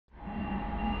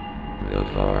The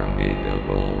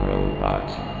formidable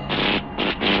robots.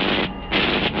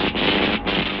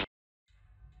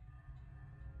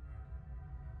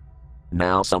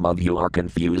 Now some of you are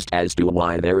confused as to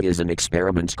why there is an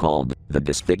experiment called the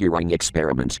Disfiguring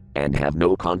experiment, and have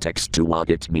no context to what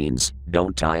it means.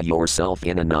 Don't tie yourself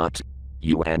in a knot.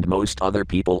 You and most other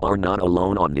people are not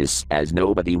alone on this, as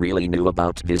nobody really knew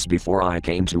about this before I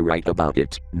came to write about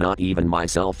it, not even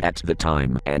myself at the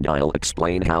time, and I'll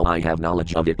explain how I have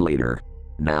knowledge of it later.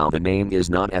 Now the name is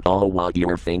not at all what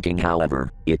you're thinking,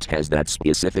 however, it has that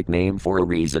specific name for a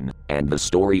reason, and the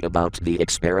story about the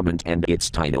experiment and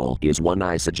its title is one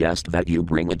I suggest that you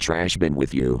bring a trash bin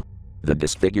with you. The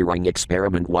Disfiguring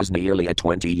experiment was nearly a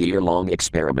 20-year-long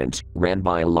experiment, ran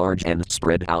by a large and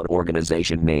spread-out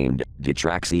organization named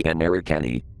Detraxi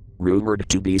Americani, rumored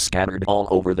to be scattered all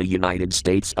over the United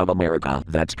States of America,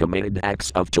 that committed acts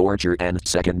of torture and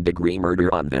second-degree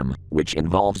murder on them, which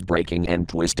involves breaking and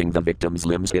twisting the victim's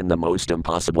limbs in the most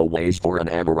impossible ways for an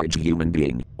average human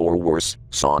being, or worse,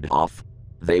 sawed off.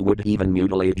 They would even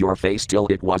mutilate your face till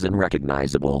it was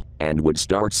unrecognizable, and would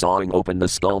start sawing open the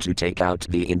skull to take out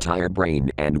the entire brain,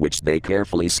 and which they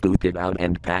carefully scoop it out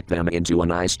and pack them into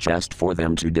an ice chest for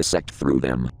them to dissect through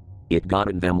them. It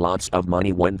gotten them lots of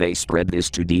money when they spread this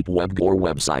to deep web gore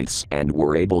websites, and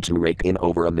were able to rake in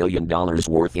over $1 million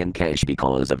worth in cash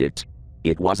because of it.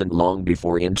 It wasn't long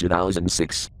before in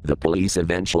 2006, the police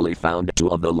eventually found 2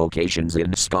 of the locations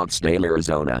in Scottsdale,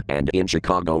 Arizona, and in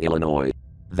Chicago, Illinois.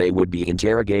 They would be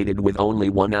interrogated with only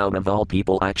one out of all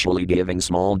people actually giving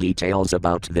small details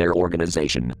about their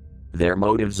organization. Their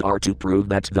motives are to prove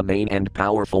that the main and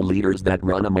powerful leaders that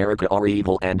run America are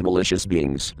evil and malicious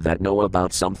beings that know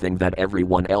about something that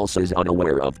everyone else is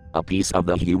unaware of, a piece of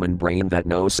the human brain that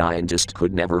no scientist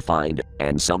could never find,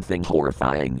 and something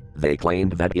horrifying, they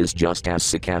claimed, that is just as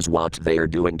sick as what they are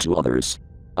doing to others.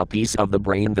 A piece of the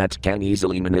brain that can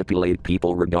easily manipulate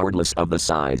people regardless of the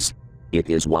size. It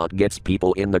is what gets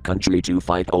people in the country to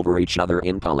fight over each other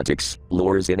in politics,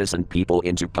 lures innocent people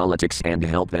into politics and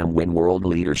help them win world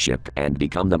leadership and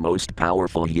become the most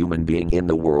powerful human being in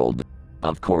the world.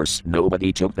 Of course,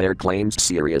 nobody took their claims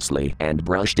seriously and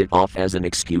brushed it off as an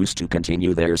excuse to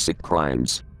continue their sick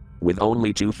crimes. With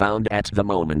only 2 found at the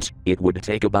moment, it would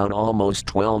take about almost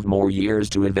 12 more years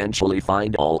to eventually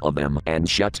find all of them and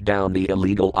shut down the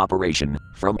illegal operation.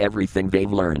 From everything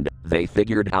they've learned, they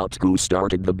figured out who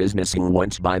started the business, who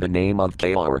went by the name of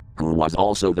KR, who was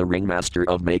also the ringmaster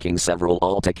of making several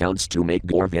alt accounts to make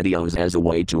gore videos as a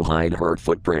way to hide her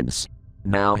footprints.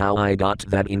 Now how I got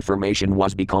that information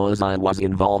was because I was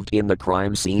involved in the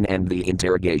crime scene and the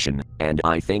interrogation, and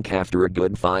I think after a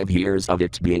good 5 years of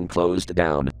it being closed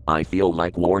down, I feel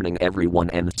like warning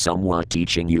everyone and somewhat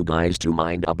teaching you guys to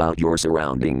mind about your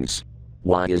surroundings.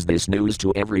 Why is this news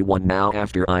to everyone now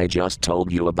after I just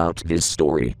told you about this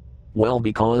story? Well,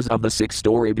 because of the sick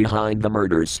story behind the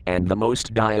murders and the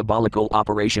most diabolical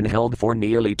operation held for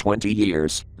nearly 20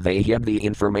 years, they hid the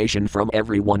information from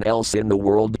everyone else in the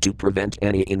world to prevent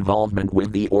any involvement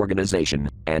with the organization,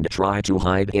 and try to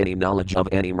hide any knowledge of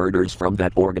any murders from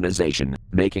that organization,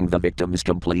 making the victims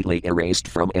completely erased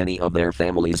from any of their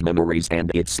families' memories,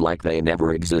 and it's like they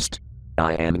never exist.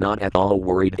 I am not at all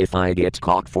worried if I get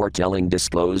caught for telling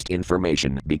disclosed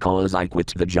information, because I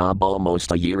quit the job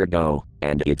almost a year ago,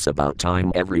 and it's about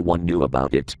time everyone knew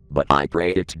about it, but I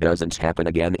pray it doesn't happen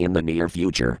again in the near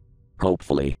future.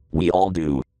 Hopefully, we all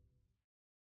do.